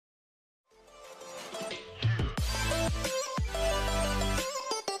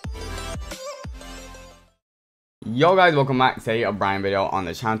Yo guys, welcome back to a brand new video on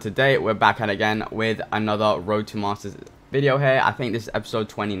the channel. Today we're back at again with another Road to Masters video here. I think this is episode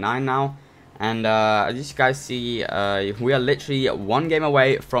 29 now, and as you guys see, we are literally one game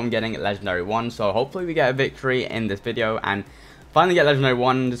away from getting legendary 1. So hopefully we get a victory in this video and finally get legendary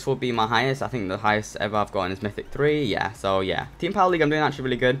 1. This will be my highest. I think the highest ever I've gotten is mythic 3. Yeah, so yeah, Team Power League I'm doing actually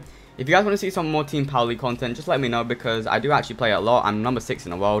really good. If you guys want to see some more Team Power League content, just let me know, because I do actually play a lot. I'm number 6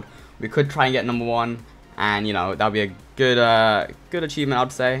 in the world. We could try and get number 1. And, you know, that'll be a good achievement,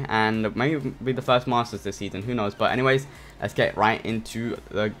 I'd say. And maybe be the first Masters this season. Who knows? But anyways, let's get right into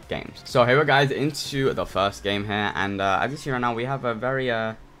the games. So here we go, guys, into the first game here. And as you see right now, we have a very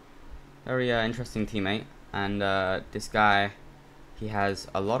interesting teammate. And this guy, he has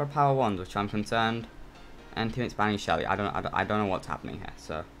a lot of power 1s, which I'm concerned. And teammate's banning Shelly. I don't know what's happening here.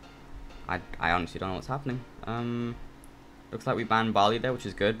 So I honestly don't know what's happening. Looks like we banned Barley there, which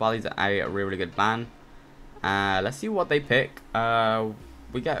is good. Barley's a really good ban. Let's see what they pick.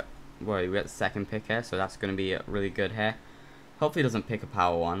 We get second pick here, so that's going to be really good here. Hopefully he doesn't pick a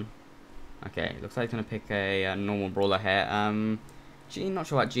power 1. Okay, looks like he's going to pick a normal brawler here. Jean, not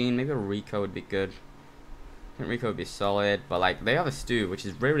sure about Jean. Maybe a Rico would be good. I think Rico would be solid, but like they have a Stu, which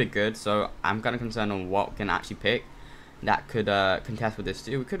is really good, so I'm kind of concerned on what we can actually pick that could contest with this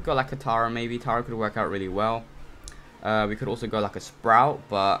Stu. We could go like a Tara, maybe. Tara could work out really well. We could also go like a Sprout,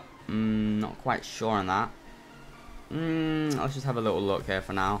 but not quite sure on that. Let's just have a little look here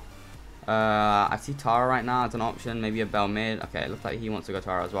for now. I see Tara right now as an option, maybe a Bell mid. Okay, it looks like he wants to go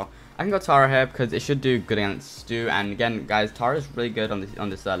Tara as well. I can go Tara here because it should do good against Stu. And again, guys, Tara is really good on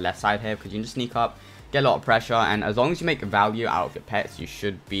this left side here, because you can just sneak up, get a lot of pressure, and as long as you make value out of your pets, you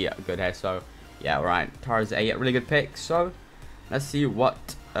should be good here. So yeah, right, Tara's a really good pick. So let's see what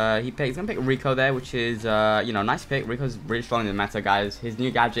he picks. He's gonna pick Rico there, which is you know, nice pick. Rico's really strong in the meta, guys. His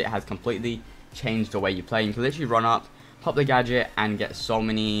new gadget has completely changed the way you play. You can literally run up, pop the gadget, and get so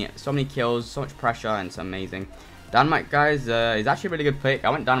many kills, so much pressure, and it's amazing. Dynamite, guys, is actually a really good pick.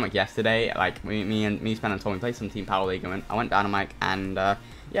 I went Dynamite yesterday. Like me, Spen, and Tom, we played some Team Power League, and I went Dynamite, and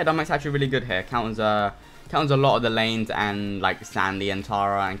yeah, Dynamite's actually really good here. Counters a lot of the lanes, and like Sandy and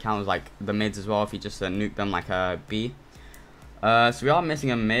Tara, and counters like the mids as well if you just nuke them like a B. So we are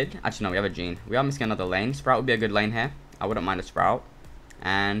missing a mid. Actually, no, we have a Jean. We are missing another lane. Sprout would be a good lane here. I wouldn't mind a Sprout.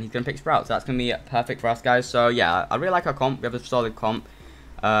 And he's going to pick Sprout, so that's going to be perfect for us, guys. So yeah, I really like our comp. We have a solid comp.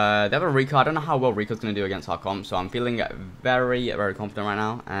 They have a Rico. I don't know how well Rico's going to do against our comp, so I'm feeling very confident right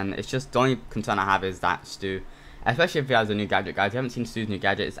now. And it's just the only concern I have is that Stu, especially if he has a new gadget, guys. If you haven't seen Stu's new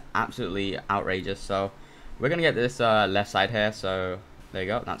gadget, it's absolutely outrageous. So we're going to get this left side here. So there you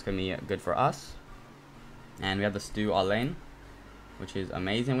go. That's going to be good for us. And we have the Stu, our lane, which is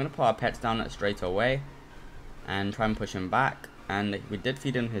amazing. We're going to put our pets down straight away and try and push him back. And we did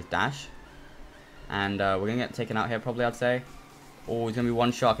feed him his dash. And we're going to get taken out here probably, I'd say. Oh, he's going to be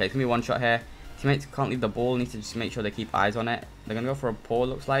one shot. Okay, it's going to be one shot here. Teammates can't leave the ball. Need to just make sure they keep eyes on it. They're going to go for a pull,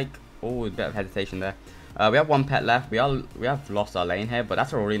 looks like. Oh, a bit of hesitation there. We have one pet left. We have lost our lane here, but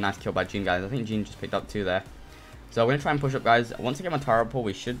that's a really nice kill by Jean, guys. I think Jean just picked up 2 there. So we're going to try and push up, guys. Once I get my Tara pull,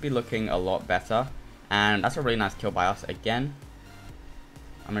 we should be looking a lot better. And that's a really nice kill by us again.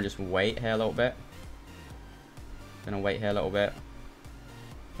 I'm going to just wait here a little bit. Gonna wait here a little bit.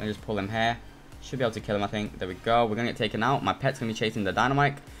 Gonna just pull him here. Should be able to kill him, I think. There we go. We're gonna get taken out. My pet's gonna be chasing the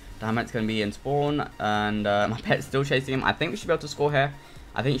Dynamite. Dynamite's gonna be in spawn, and my pet's still chasing him. I think we should be able to score here.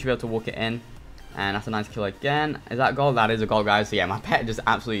 I think we should be able to walk it in, and that's a nice kill again. Is that a goal? That is a goal, guys. So yeah, my pet just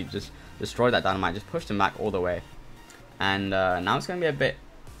absolutely just destroyed that Dynamite. Just pushed him back all the way, and now it's gonna be a bit.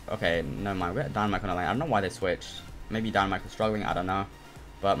 Okay, never mind. We got Dynamite on the lane. I don't know why they switched. Maybe Dynamite was struggling. I don't know,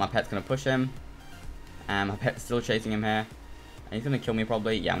 but my pet's gonna push him. And my pet's still chasing him here. And he's going to kill me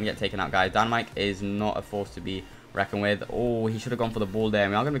probably. Yeah, I'm going to get taken out, guys. Dynamite is not a force to be reckoned with. Oh, he should have gone for the ball there.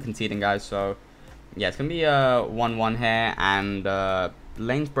 We are going to be conceding, guys. So, yeah, it's going to be a 1-1 here. And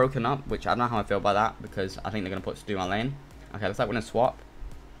lane's broken up, which I don't know how I feel about that, because I think they're going to put Stu on lane. Okay, looks like we're going to swap.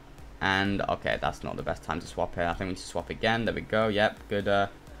 And, okay, that's not the best time to swap here. I think we need to swap again. There we go. Yep,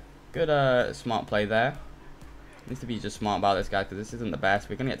 good smart play there. Needs to be just smart about this, guy, because this isn't the best.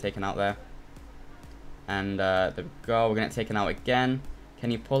 We're going to get taken out there. And there we go. We're going to get taken out again.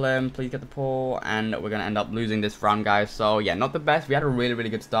 Can you pull him? Please get the pull. And we're going to end up losing this round, guys. So, yeah, not the best. We had a really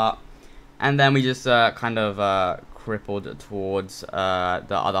good start. And then we just kind of crippled towards the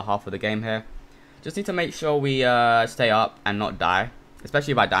other half of the game here. Just need to make sure we stay up and not die.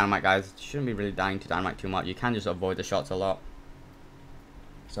 Especially by Dynamite, guys. You shouldn't be really dying to Dynamite too much. You can just avoid the shots a lot.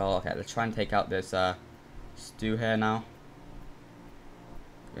 So, okay, let's try and take out this Stu here now.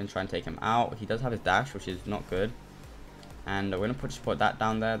 We're going to try and take him out. He does have his dash, which is not good. And we're going to just put that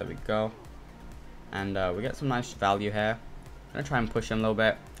down there. There we go. And we get some nice value here. I'm going to try and push him a little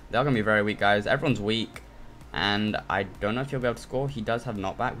bit. They're going to be very weak, guys. Everyone's weak. And I don't know if he'll be able to score. He does have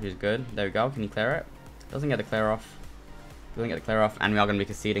knockback, which is good. There we go. Can he clear it? Doesn't get the clear off. Doesn't get the clear off. And we are going to be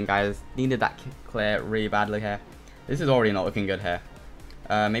conceding, guys. Needed that clear really badly here. This is already not looking good here.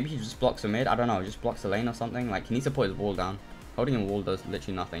 Maybe he just blocks the mid. I don't know. Just blocks the lane or something. Like, he needs to put his wall down. Holding a wall does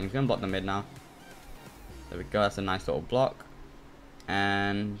literally nothing. He's going to block the mid now. There we go. That's a nice little block.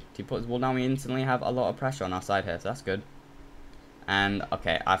 And he puts his wall down. We instantly have a lot of pressure on our side here. So that's good. And,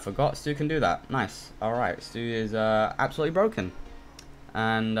 okay. I forgot Stu can do that. Nice. Alright. Stu is absolutely broken.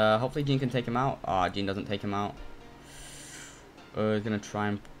 And hopefully Jean can take him out. Ah, Jean doesn't take him out. He's going to try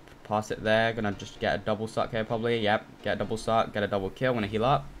and pass it there. Going to just get a double suck here probably. Yep. Get a double suck. Get a double kill. Going to heal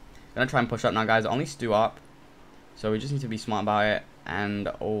up. Going to try and push up now, guys. Only Stu up. So we just need to be smart about it. And,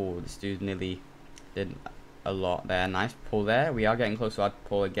 oh, this dude nearly did a lot there. Nice pull there. We are getting close to our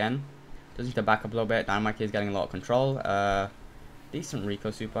pull again. Just need to back up a little bit. Dynamite is getting a lot of control. Decent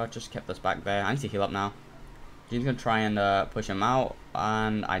Rico super. Just kept us back there. I need to heal up now. Jean's going to try and push him out.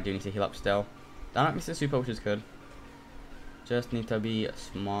 And I do need to heal up still. Dynamite missed the super, which is good. Just need to be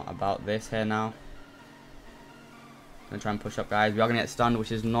smart about this here now. Gonna try and push up, guys. We are gonna get stunned,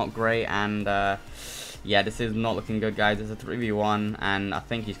 which is not great. And yeah, this is not looking good, guys. It's a 3v1, and I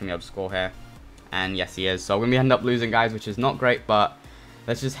think he's gonna be able to score here. And yes, he is. So we're gonna end up losing, guys, which is not great. But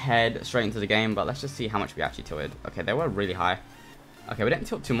let's just head straight into the game. But let's just see how much we actually tilted. Okay, they were really high. Okay, we didn't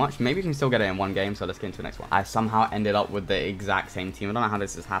tilt too much. Maybe we can still get it in one game. So let's get into the next one. I somehow ended up with the exact same team. I don't know how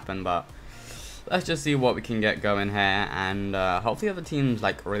this has happened, but let's just see what we can get going here. And hopefully the other team's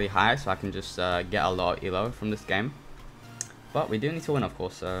like really high, so I can just get a lot of elo from this game. But we do need to win, of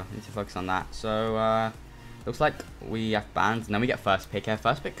course, so we need to focus on that. So looks like we have bans, and then we get first pick here.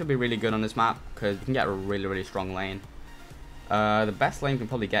 First pick could be really good on this map because we can get a really, really strong lane. The best lane we can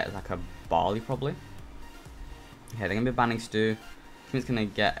probably get is like a Barley, probably. Okay, they're gonna be banning Stu. He's gonna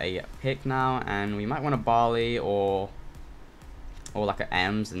get a pick now, and we might want a Barley or like a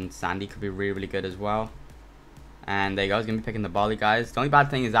Ems, and Sandy could be really, really good as well. And there you go. He's gonna be picking the Barley, guys. The only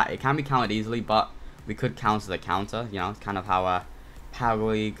bad thing is that it can be countered easily, but we could counter the counter. You know, it's kind of how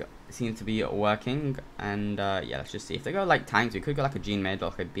Power League seems to be working. And yeah, let's just see. If they go like tanks, we could go like a Jean mid or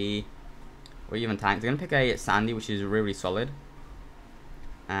like a B, or even tanks. They're gonna pick a Sandy, which is really, really solid.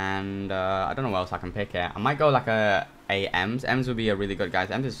 And I don't know what else I can pick here. I might go like a Ems. Ems would be a really good,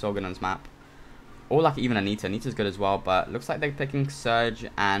 guys. Ems is so good on this map. Or like even Anita. Anita's good as well. But looks like they're picking Surge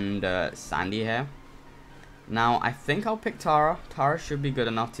and Sandy here. Now, I think I'll pick Tara. Tara should be good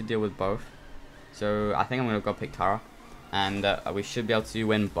enough to deal with both. So I think I'm going to go pick Tara. And we should be able to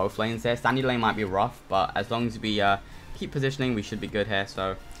win both lanes there. Sandy lane might be rough, but as long as we keep positioning, we should be good here.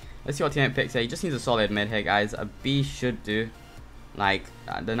 So let's see what teammate picks here. He just needs a solid mid here, guys. A B should do. Like,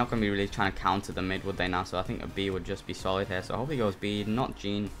 they're not going to be really trying to counter the mid, would they now? So I think a B would just be solid here. So hopefully he goes B, not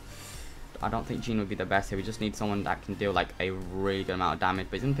Jean. I don't think Jean would be the best here. We just need someone that can deal like a really good amount of damage.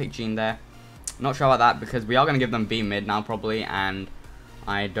 But he's going to pick Jean there. Not sure about that because we are going to give them B mid now probably. And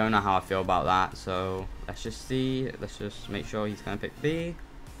I don't know how I feel about that. So let's just see. Let's just make sure he's going to pick B.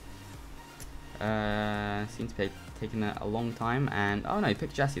 Seems to be taking a long time. And oh no, he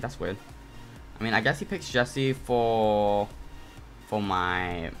picked Jessie. That's weird. I mean, I guess he picks Jessie for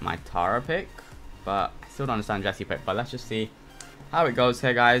my Tara pick. But I still don't understand Jessie pick. But let's just see how it goes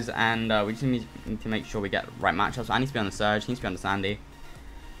here, guys. And we just need to make sure we get right matchups. So I need to be on the Surge. He needs to be on the Sandy.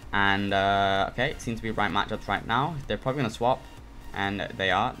 And okay, it seems to be right matchups right now. They're probably gonna swap, and they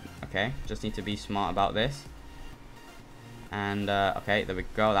are. Okay, just need to be smart about this. And okay, there we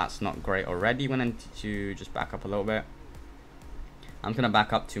go. That's not great already. We're gonna need to just back up a little bit. I'm gonna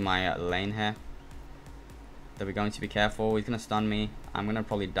back up to my lane here. There we go. Need to be careful. He's gonna stun me. I'm gonna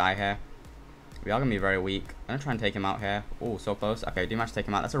probably die here. We are gonna be very weak. I'm gonna try and take him out here. Oh, so close. Okay, do manage to take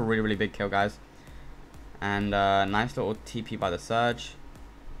him out. That's a really, really big kill, guys. And nice little TP by the Surge.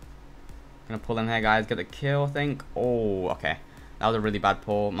 Gonna pull him here, guys. Get the kill, I think. Oh, okay. That was a really bad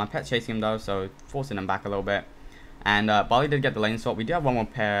pull. My pet's chasing him though, so forcing him back a little bit. And Barley did get the lane swap. We do have one more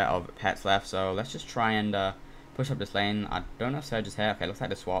pair of pets left, so let's just try and push up this lane. I don't know if Surge is here. Okay, looks like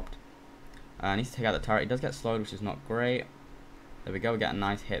they're swapped. Needs to take out the turret. He does get slowed, which is not great. There we go. We get a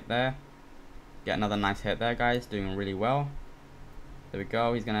nice hit there. Get another nice hit there, guys. Doing really well. There we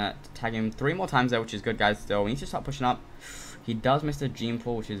go. He's gonna tag him 3 more times there, which is good, guys. Still, we need to start pushing up. He does miss the Gene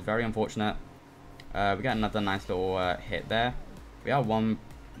pull, which is very unfortunate. We got another nice little hit there. We are one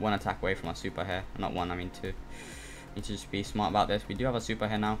attack away from our super here. Not one, I mean 2. Need to just be smart about this. We do have a super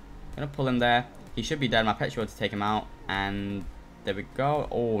here now. Gonna pull him there. He should be dead. My pet should be able to take him out. And there we go.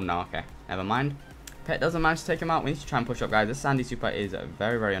 Oh no, okay. Never mind. Pet doesn't manage to take him out. We need to try and push up, guys. This Sandy super is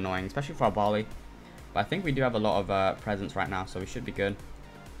very, very annoying, especially for our Barley. But I think we do have a lot of presence right now, so we should be good.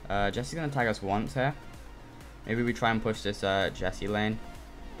 Jesse's going to tag us once here. Maybe we try and push this Jesse lane.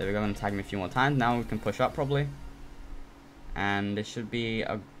 There we go, going to tag me a few more times. Now we can push up probably. And it should be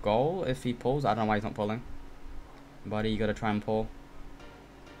a goal if he pulls. I don't know why he's not pulling. Buddy, you got to try and pull.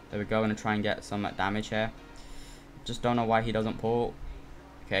 There we go, going to try and get some damage here. Just don't know why he doesn't pull.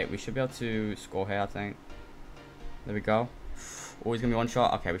 Okay, we should be able to score here, I think. There we go. Oh, he's going to be one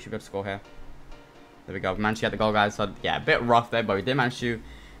shot. Okay, we should be able to score here. There we go. We managed to get the goal, guys. So, yeah, a bit rough there, but we did manage to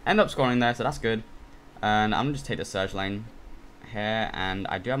end up scoring there, so that's good. And I'm going to just take the surge lane here. And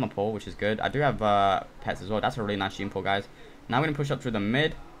I do have my pull, which is good. I do have pets as well. That's a really nice shooting pull, guys. Now I'm going to push up through the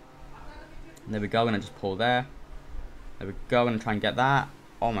mid. There we go. Going to just pull there. There we go. Going to try and get that.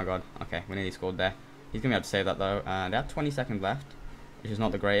 Oh, my God. Okay, we nearly scored there. He's going to be able to save that, though. They have 20 seconds left, which is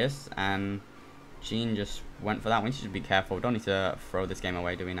not the greatest. And Gene just went for that. We need to just be careful. We don't need to throw this game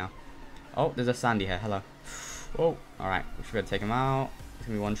away, do we now? Oh, there's a Sandy here. Hello. Oh, alright. We should be able to take him out. It's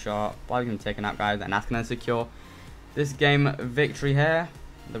going to be one shot. Bobby's going to take him out, guys. And that's going to secure this game victory here.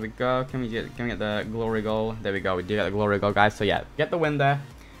 There we go. Can we get the glory goal? There we go. We do get the glory goal, guys. So, yeah, get the win there.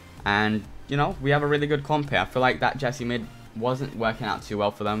 And, you know, we have a really good comp here. I feel like that Jesse mid wasn't working out too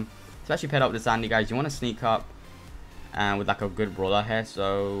well for them. Especially paired up with Sandy, guys. You want to sneak up and with like a good brawler here.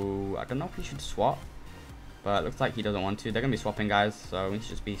 So, I don't know if we should swap. But it looks like he doesn't want to. They're going to be swapping, guys. So we should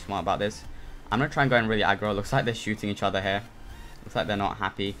just be smart about this. I'm going to try and go in really aggro. Looks like they're shooting each other here. Looks like they're not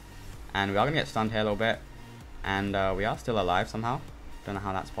happy. And we are going to get stunned here a little bit. And we are still alive somehow. Don't know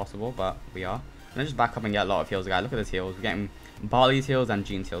how that's possible, but we are. I'm going to just back up and get a lot of heals, guys. Look at this heals. We're getting Barley's heals and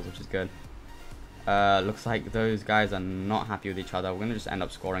Gene's heals, which is good. Looks like those guys are not happy with each other. We're going to just end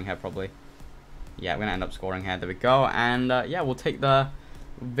up scoring here probably. Yeah, we're going to end up scoring here. There we go. And yeah, we'll take the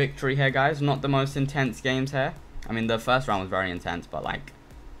victory here, guys. Not the most intense games here. I mean, the first round was very intense, but like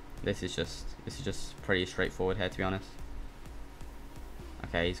this is just pretty straightforward here, to be honest.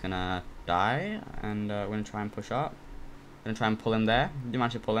 Okay, he's gonna die, and we're gonna try and push up. Gonna try and pull him there. Did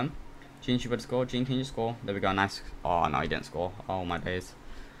manage to pull him. Gene should be able to score. Gene, can you score? There we go. Nice. Oh no, he didn't score. Oh my days.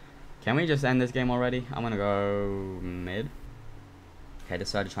 Can we just end this game already? I'm gonna go mid. Okay, the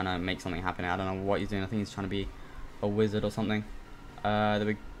Surge is trying to make something happen. I don't know what he's doing. I think he's trying to be a wizard or something. There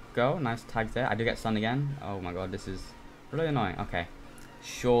we go. Nice tags there. I do get stunned again. Oh my god, this is really annoying. Okay.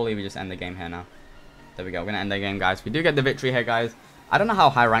 Surely we just end the game here now. There we go. We're going to end the game, guys. We do get the victory here, guys. I don't know how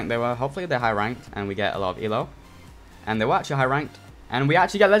high ranked they were. Hopefully they're high ranked and we get a lot of elo. And they were actually high ranked. And we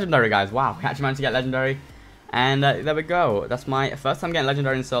actually get legendary, guys. Wow. We actually managed to get legendary. And there we go. That's my first time getting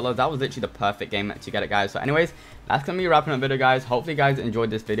legendary in solo. That was literally the perfect game to get it, guys. So anyways, that's going to be wrapping up the video, guys. Hopefully you guys enjoyed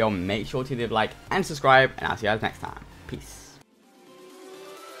this video. Make sure to leave a like and subscribe. And I'll see you guys next time. Peace.